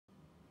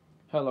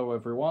Hello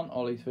everyone,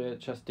 Ollie's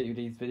VHS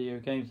DVDs, video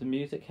games and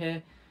music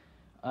here.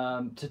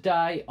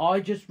 Today I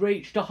just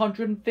reached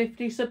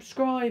 150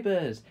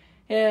 subscribers!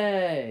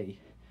 Yay!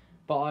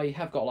 But I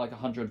have got like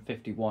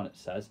 151 it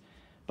says.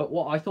 But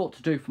what I thought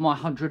to do for my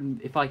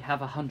if I have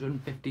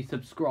 150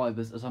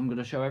 subscribers is I'm going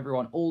to show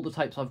everyone all the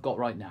tapes I've got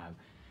right now.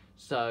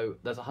 So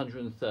there's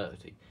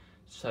 130.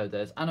 So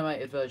there's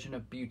animated version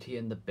of Beauty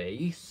and the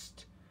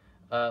Beast,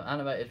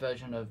 animated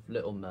version of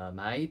Little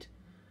Mermaid,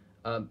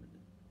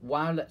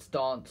 Wow Let's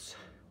Dance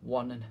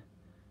Volume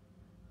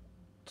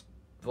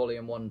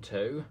 1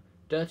 2,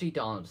 Dirty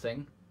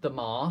Dancing, The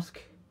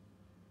Mask,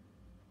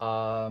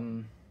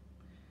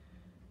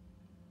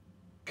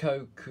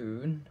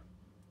 Cocoon,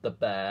 The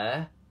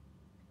Bear,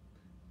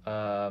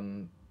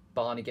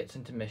 Barney Gets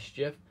Into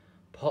Mischief,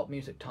 Pop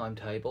Music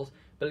Timetables,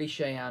 Billy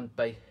Sheehan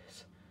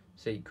Base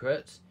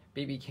Secrets,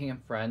 BB King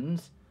and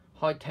Friends,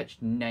 High Tech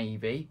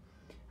Navy,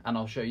 and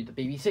I'll show you the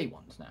BBC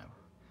ones now.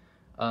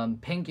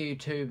 Pingu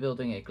 2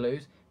 Building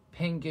Igloos,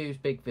 Pingu's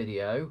Big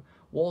Video,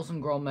 Wars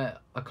and Gromit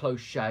A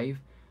Close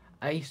Shave,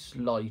 Ace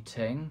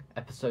Lighting,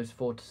 episodes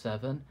 4 to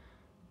 7,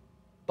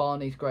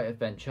 Barney's Great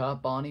Adventure,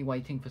 Barney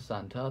Waiting for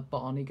Santa,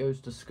 Barney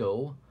Goes to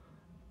School,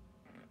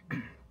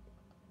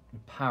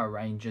 Power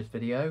Rangers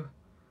video,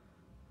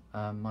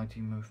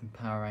 Mighty Morphin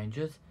Power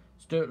Rangers,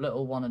 Stuart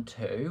Little 1 and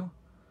 2,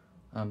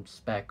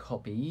 spare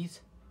copies,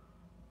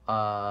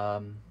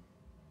 Maths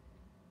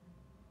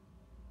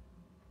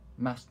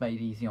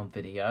Made Easy on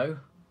Video,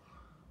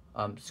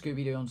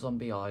 Scooby-Doo on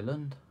Zombie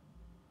Island,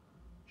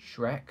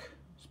 Shrek,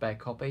 spare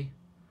copy.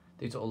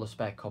 These are all the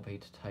spare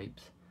copied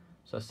tapes.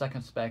 So a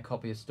second spare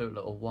copy is Stuart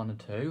Little 1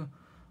 and 2,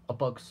 A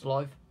Bug's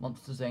Life,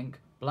 Monsters Inc.,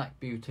 Black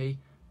Beauty,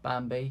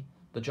 Bambi,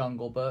 The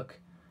Jungle Book,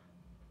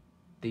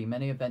 The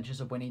Many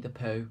Adventures of Winnie the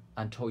Pooh,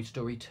 and Toy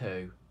Story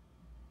 2.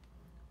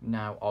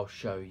 Now I'll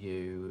show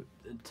you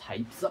the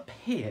tapes up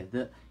here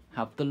that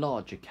have the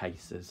larger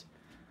cases.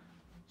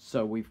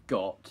 So we've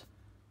got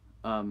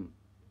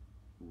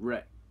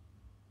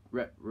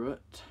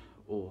Root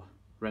or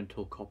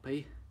rental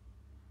copy,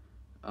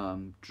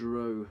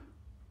 Drew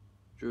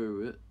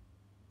it,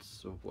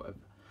 or whatever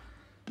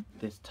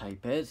this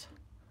tape is.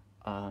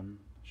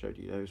 Showed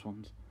you those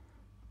ones.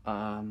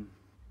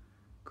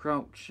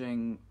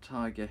 Crouching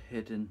Tiger,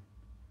 Hidden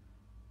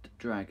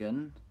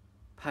Dragon,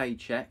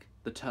 Paycheck,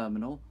 The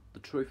Terminal, The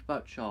Truth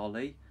About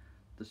Charlie,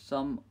 The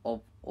Sum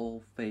of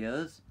All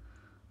Fears,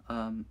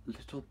 The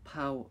Little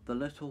Power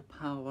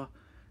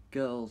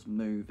Girls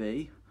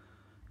movie,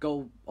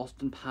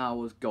 Austin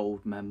Powers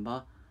Gold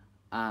Member,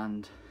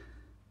 and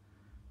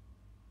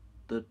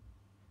the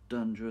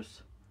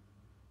Dangerous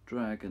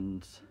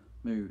Dragons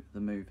the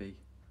movie.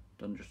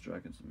 The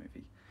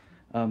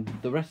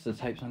rest of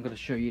the tapes I'm going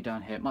to show you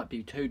down here. It might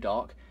be too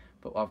dark,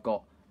 but I've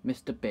got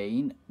Mr.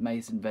 Bean,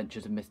 Amazing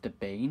Adventures of Mr.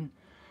 Bean,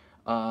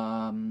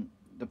 The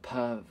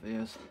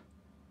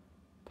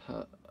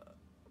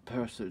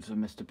Pursuits of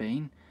Mr.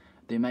 Bean,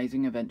 The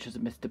Amazing Adventures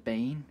of Mr.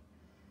 Bean,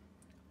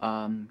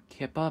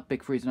 Kipper,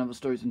 Big Freeze and Other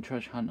Stories, and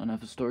Treasure Hunt and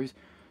Other Stories,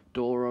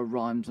 Dora,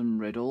 Rhymes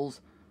and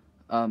Riddles,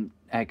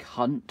 Egg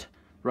Hunt,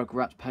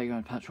 Rugrats, Playground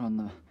and Patrol and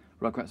the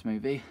Rugrats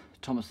movie,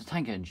 Thomas the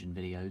Tank Engine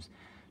videos,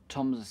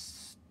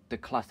 the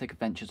Classic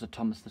Adventures of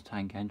Thomas the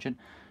Tank Engine,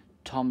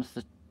 Thomas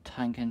the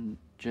Tank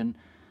Engine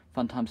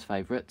Fun Times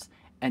Favourites,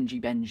 NG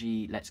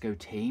Benji Let's Go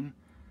Team,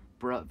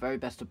 Very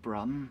Best of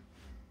Brum,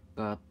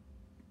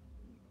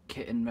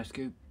 Kitten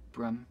Rescue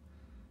Brum,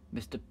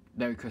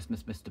 Merry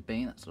Christmas Mr.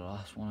 Bean, that's the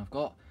last one I've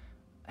got.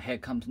 Here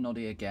Comes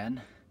Noddy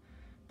Again,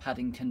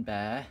 Paddington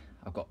Bear,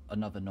 I've got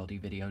another Noddy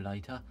video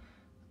later,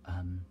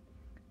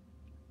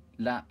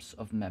 Lapse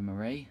of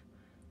Memory,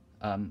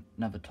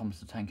 another Thomas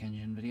the Tank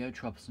Engine video,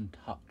 Troubles and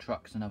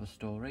Trucks and Other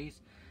Stories,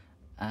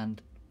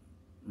 and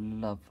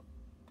Love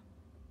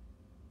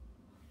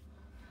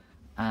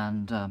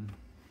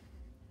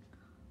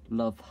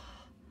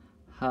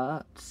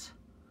Hurts,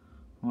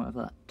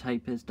 whatever that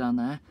tape is down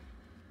there.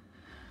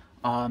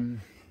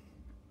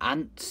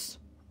 Ants,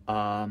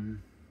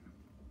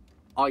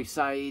 Ice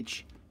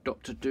Age,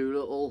 Dr.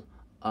 Dolittle,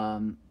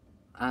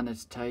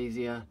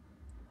 Anastasia,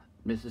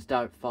 Mrs.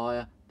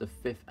 Doubtfire, The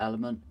Fifth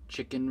Element,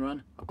 Chicken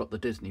Run. I've got the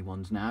Disney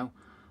ones now.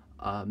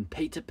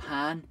 Peter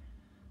Pan,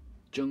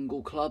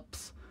 Jungle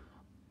Clubs,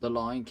 The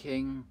Lion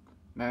King,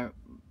 The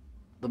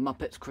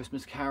Muppets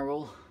Christmas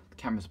Carol. The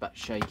camera's a bit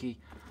shaky.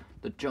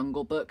 The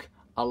Jungle Book,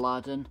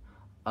 Aladdin,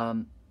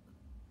 The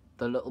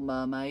Little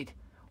Mermaid,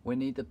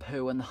 Winnie the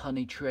Pooh and the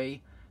Honey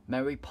Tree,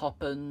 Mary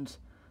Poppins,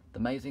 The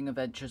Amazing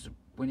Adventures of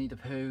Winnie the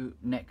Pooh,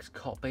 next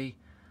copy,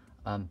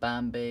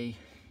 Bambi,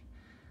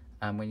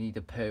 and Winnie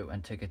the Pooh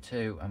and Tigger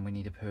 2, and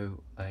Winnie the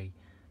Pooh, a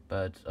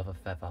Birds of a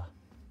Feather.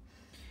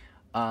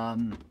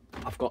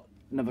 I've got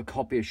another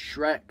copy of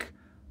Shrek,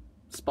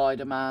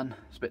 Spider-Man,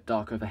 it's a bit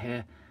dark over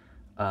here,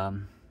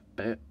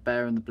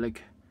 Bear in the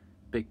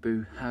Big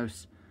Boo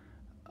House,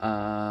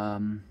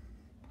 don't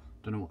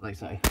know what they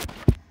say.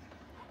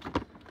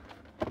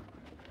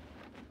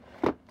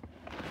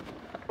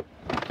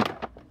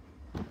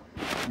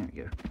 There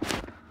we go.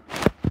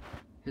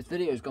 This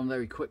video's gone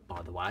very quick,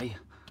 by the way.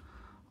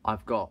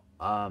 I've got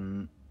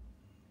Bear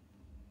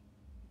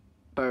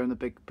in the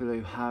Big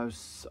Blue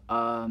House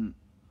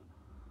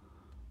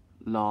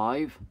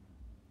live,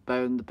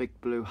 Bear in the Big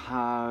Blue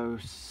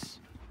House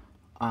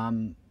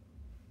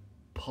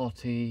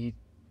potty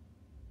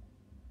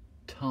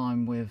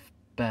time with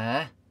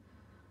Bear.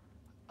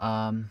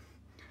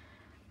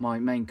 My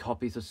main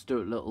copies are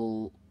Stuart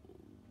Little.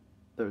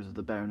 Those are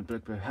the Bear in the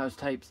Big Blue House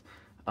tapes.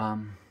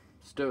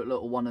 Stuart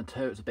Little 1 and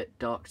 2, it's a bit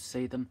dark to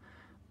see them.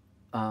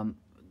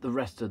 The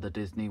rest of the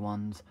Disney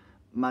ones,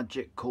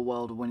 Magical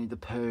World of Winnie the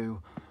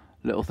Pooh,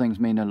 Little Things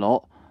Mean a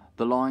Lot,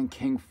 The Lion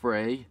King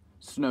 3,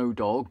 Snow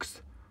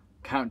Dogs,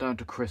 Countdown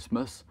to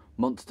Christmas,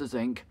 Monsters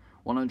Inc.,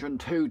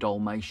 102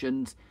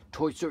 Dalmatians,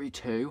 Toy Story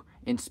 2,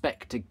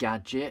 Inspector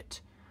Gadget.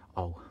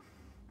 Oh,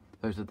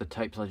 those are the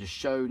tapes I just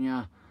shown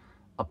you.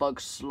 A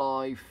Bug's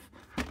Life,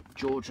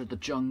 George of the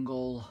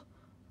Jungle,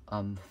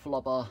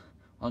 Flubber,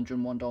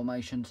 101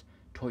 Dalmatians,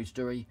 Toy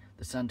Story,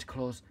 The Santa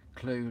Claus,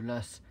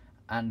 Clueless,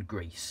 and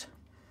Grease.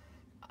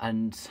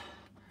 And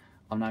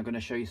I'm now going to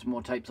show you some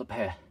more tapes up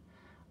here.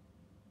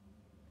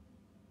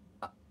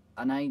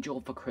 An Angel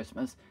for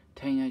Christmas,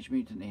 Teenage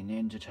Mutant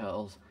Ninja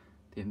Turtles,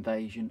 The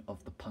Invasion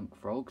of the Punk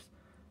Frogs,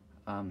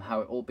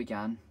 How It All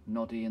Began,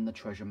 Noddy and the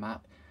Treasure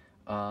Map,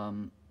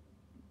 and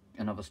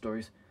other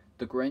stories.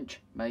 The Grinch,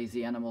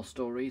 Maisie Animal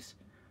Stories,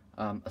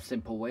 A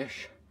Simple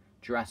Wish,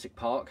 Jurassic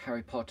Park,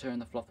 Harry Potter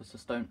and the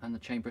Philosopher's Stone, and the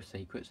Chamber of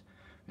Secrets.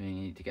 We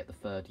need to get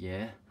the 3rd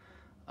year.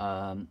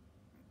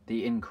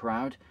 The In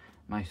Crowd,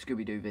 my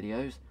Scooby-Doo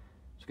videos,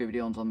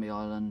 Scooby-Doo on Zombie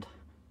Island,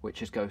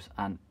 Witches, Ghosts,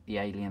 and the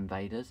Alien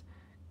Invaders.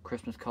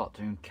 Christmas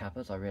Cartoon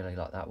Cappers, I really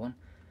like that one.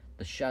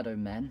 The Shadow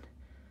Men,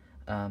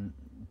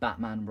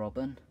 Batman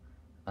Robin,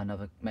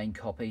 another main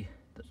copy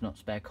that's not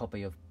spare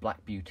copy of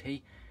Black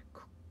Beauty,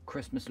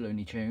 Christmas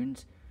Looney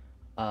Tunes,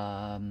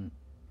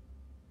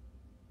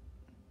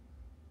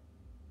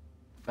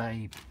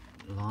 Babe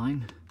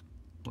Line,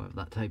 whatever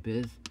that tape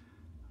is,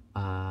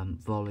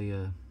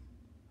 Volume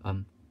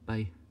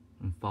Bay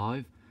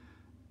 5,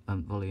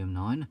 Volume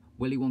 9,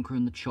 Willy Wonka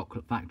and the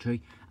Chocolate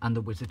Factory, and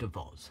The Wizard of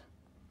Oz.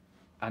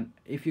 And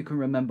if you can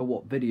remember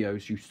what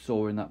videos you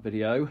saw in that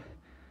video,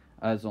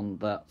 as on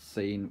that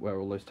scene where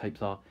all those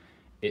tapes are,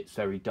 it's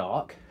very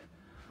dark.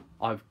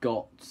 I've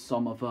got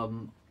some of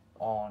them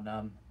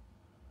on,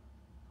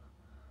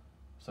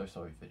 so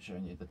sorry for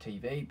showing you the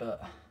TV,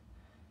 but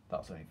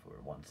that's only for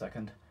 1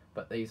 second.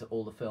 But these are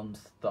all the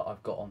films that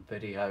I've got on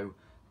video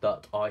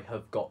that I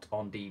have got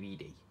on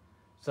DVD.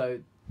 So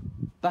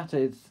that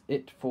is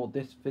it for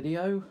this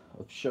video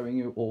of showing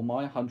you all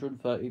my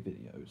 130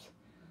 videos.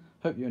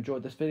 Hope you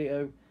enjoyed this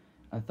video,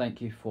 and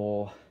thank you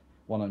for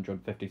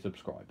 150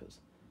 subscribers.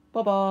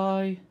 Bye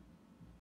bye!